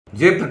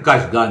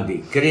Jayaprakash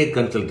Gandhi, career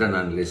consultant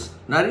analyst.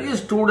 நிறைய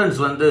students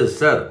வந்து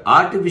sir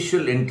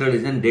artificial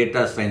intelligence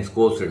data science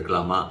course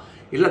எடுக்கலாமா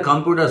இல்லை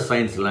கம்ப்யூட்டர்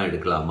சயின்ஸ்லாம்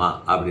எடுக்கலாமா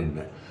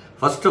அப்படின்னு.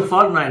 ஃபர்ஸ்ட் ஆஃப்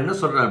ஆல் நான் என்ன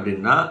சொல்கிறேன்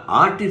அப்படின்னா,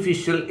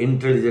 ஆர்டிஃபிஷியல்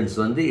இன்டெலிஜென்ஸ்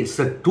வந்து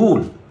it's a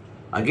tool.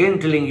 Again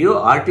telling you,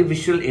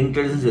 artificial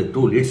intelligence is a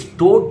tool. It's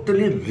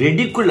totally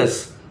ridiculous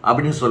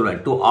அப்படின்னு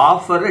சொல்லுவேன் to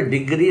offer a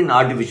degree in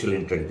artificial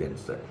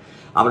intelligence.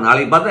 அப்போ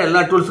நாளைக்கு பார்த்தா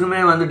எல்லா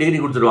டூல்ஸுக்குமே வந்து டிகிரி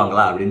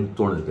கொடுத்துருவாங்களா அப்படின்னு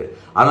தோணுது.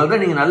 அதனால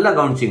தான் நீங்கள் நல்லா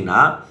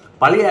கவனிச்சிங்கன்னா,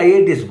 பழைய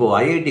ஐஐடிஸ்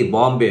ஐஐடி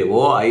பாம்பேவோ,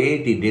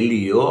 ஐஐடி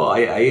டெல்லியோ,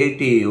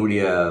 ஐஐடி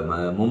உடைய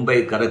மும்பை,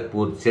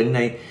 கரக்பூர்,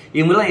 சென்னை,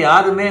 இவங்கெல்லாம்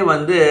யாருமே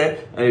வந்து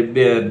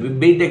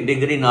BTech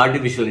degree in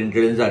artificial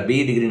intelligence R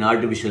BE degree in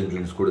artificial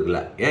intelligence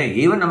கொடுக்கல. ஏன்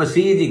ஈவன் நம்ம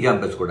சிஜி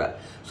கேம்பஸ் கூட.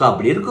 ஸோ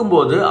அப்படி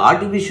இருக்கும்போது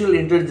ஆர்டிஃபிஷியல்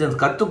இன்டெலிஜென்ஸ்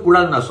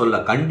கற்றுக்கூடாதுன்னு நான்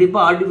சொல்ல,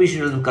 கண்டிப்பாக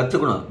ஆர்டிஃபிஷியல் இன்டெலிஜென்ஸ்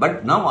கற்றுக்கணும். பட்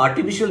நாம்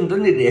ஆர்டிஃபிஷியல்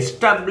இன்டெலிஜென்ஸ்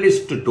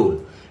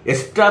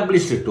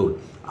எஸ்டாப்ளிஷ்டு டூல்.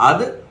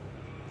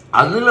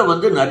 அதில்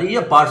வந்து நிறைய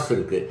பார்ட்ஸ்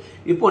இருக்குது.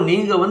 இப்போ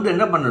நீங்கள் வந்து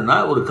என்ன பண்ணணும்னா,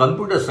 ஒரு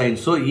computer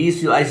சயின்ஸோ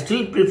ஈஸியோ, I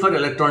still prefer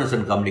electronics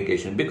and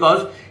communication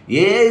because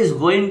AI is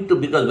going to,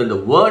 because when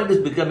the world is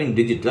becoming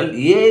digital,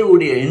 AI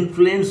உடைய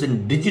இன்ஃப்ளூயன்ஸ் இன்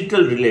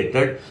டிஜிட்டல்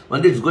ரிலேட்டட்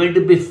வந்து it's going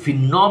to be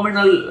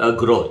phenomenal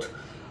growth.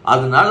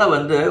 அதனால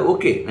வந்து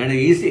ஓகே,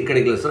 எனக்கு easy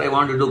கிடைக்கல sir, I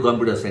want to two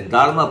computer science,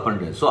 தாராளமாக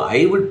பண்ணுறேன். So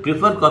I would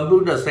prefer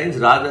computer science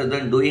rather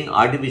then doing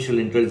artificial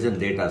intelligence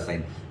data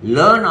science.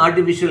 Learn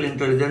artificial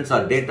intelligence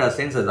R data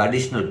science as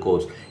additional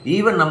course.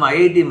 Even நம்ம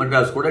IIT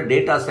Madras கூட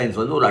data science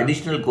வந்து ஒரு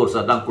additional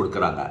கோர்ஸாக தான்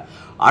கொடுக்குறாங்க.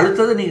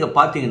 அடுத்தது நீங்கள்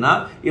பார்த்தீங்கன்னா,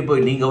 இப்போ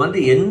நீங்கள் வந்து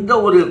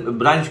எந்த ஒரு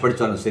பிரான்ச்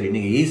படித்தாலும் சரி,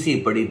 நீங்கள்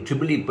இசி படி,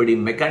 ட்ரிபிள் படி,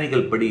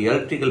 மெக்கானிக்கல் படி,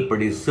 எலக்ட்ரிக்கல்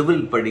படி,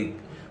 சிவில் படி,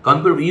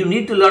 computer, you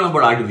need to learn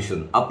about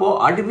artificial. அப்போ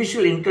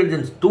ஆர்டிஃபிஷியல்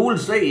இன்டெலிஜென்ஸ்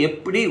டூல்ஸை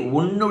எப்படி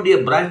உன்னுடைய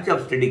பிரான்ச்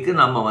ஆஃப் ஸ்டடிக்கு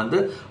நம்ம வந்து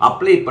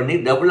அப்ளை பண்ணி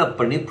டெவலப்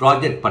பண்ணி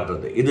ப்ராஜெக்ட்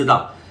பண்ணுறது,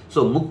 இதுதான்.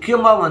 ஸோ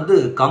முக்கியமாக வந்து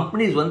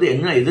கம்பெனிஸ் வந்து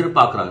என்ன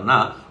எதிர்பார்க்குறாங்கன்னா,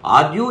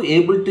 are you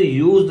able to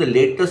use the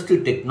latest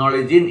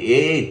technology in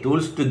AI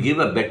tools to give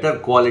a better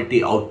quality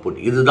output.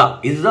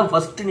 இதுதான்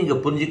ஃபர்ஸ்ட்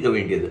நீங்கள் புரிஞ்சிக்க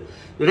வேண்டியது.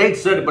 ரைட்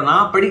சார், இப்போ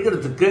நான்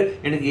படிக்கிறதுக்கு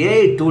எனக்கு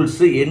ஏஐ டூல்ஸ்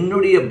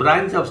என்னுடைய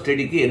பிரான்ச் ஆஃப்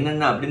ஸ்டடிக்கு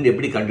என்னென்ன அப்படின்னு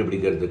எப்படி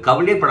கண்டுபிடிக்கிறது?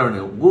 கவலைப்பட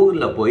வேண்டிய,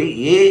 கூகுளில் போய்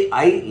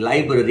ஏஐ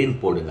லைப்ரரின்னு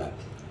போடுங்க,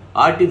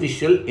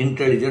 ஆர்டிஃபிஷியல்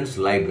இன்டெலிஜென்ஸ்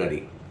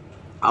லைப்ரரி.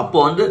 அப்போ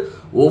வந்து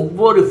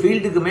ஒவ்வொரு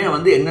ஃபீல்டுக்குமே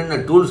வந்து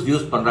என்னென்ன டூல்ஸ்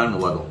யூஸ்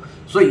பண்ணுறாங்கன்னு வரும்.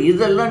 ஸோ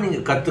இதெல்லாம்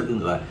நீங்கள்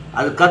கற்றுக்குங்க.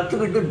 அது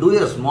கற்றுக்கிட்டு டூ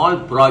எ ஸ்மால்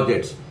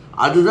ப்ராஜெக்ட்ஸ்,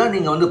 அதுதான்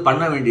நீங்கள் வந்து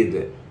பண்ண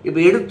வேண்டியது. இப்போ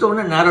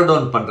எடுத்தோடனே நேரோ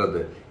டவுன்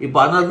பண்ணுறது. இப்போ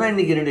அதனால தான்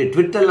இன்றைக்கி என்னுடைய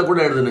ட்விட்டரில் கூட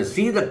எழுதுனேன்,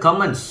 see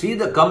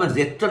the comments,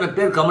 எத்தனை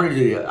பேர் கமெண்ட்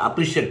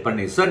அப்ரிஷியேட்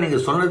பண்ணி, சார்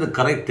நீங்கள் சொன்னது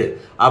கரெக்டு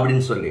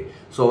அப்படின்னு சொல்லி.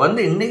 ஸோ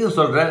வந்து இன்றைக்கும்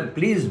சொல்கிறேன்,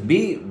 please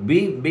be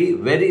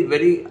very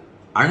very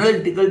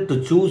analytical to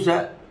choose a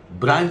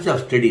branch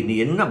of study. நீ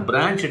என்ன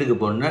பிரான்ச் எடுக்க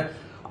போன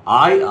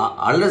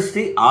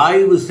அலசி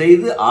ஆய்வு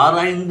செய்து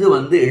ஆராய்ந்து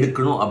வந்து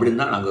எடுக்கணும்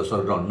அப்படின்னு தான் நாங்கள்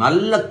சொல்கிறோம்.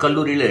 நல்ல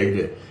கல்லூரியில்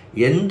எழுது,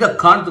 எந்த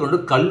காரணத்துக்கு கொண்டு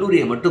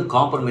கல்லூரியை மட்டும்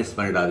காம்ப்ரமைஸ்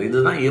பண்ணிடாது.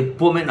 இதுதான்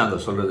எப்போவுமே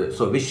நாங்கள் சொல்கிறது.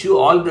 So wish you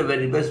all the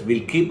very best.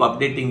 Will keep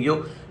updating you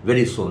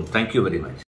very soon. Thank you very much.